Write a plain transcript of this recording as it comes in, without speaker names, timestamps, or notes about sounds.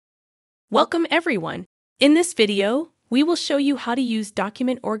Welcome everyone! In this video, we will show you how to use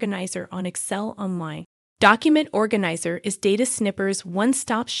Document Organizer on Excel Online. Document Organizer is DataSnipper's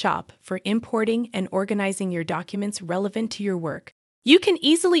one-stop shop for importing and organizing your documents relevant to your work. You can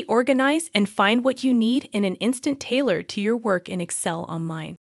easily organize and find what you need in an instant tailored to your work in Excel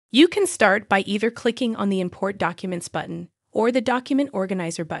Online. You can start by either clicking on the Import Documents button or the Document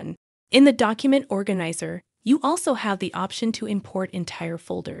Organizer button. In the Document Organizer, you also have the option to import entire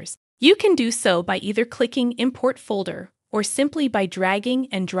folders. You can do so by either clicking Import Folder or simply by dragging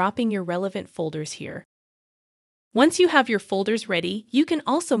and dropping your relevant folders here. Once you have your folders ready, you can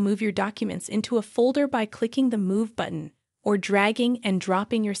also move your documents into a folder by clicking the Move button or dragging and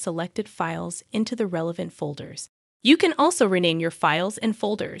dropping your selected files into the relevant folders. You can also rename your files and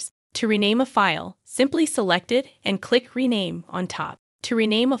folders. To rename a file, simply select it and click Rename on top. To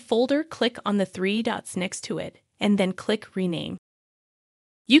rename a folder, click on the three dots next to it and then click Rename.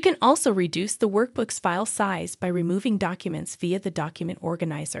 You can also reduce the workbook's file size by removing documents via the Document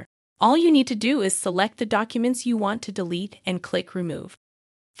Organizer. All you need to do is select the documents you want to delete and click Remove.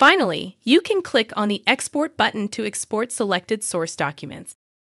 Finally, you can click on the Export button to export selected source documents.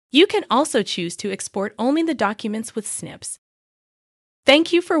 You can also choose to export only the documents with snips.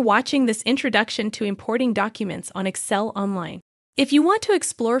 Thank you for watching this introduction to importing documents on Excel Online. If you want to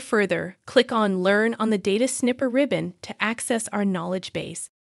explore further, click on Learn on the DataSnipper ribbon to access our knowledge base.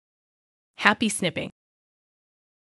 Happy snipping!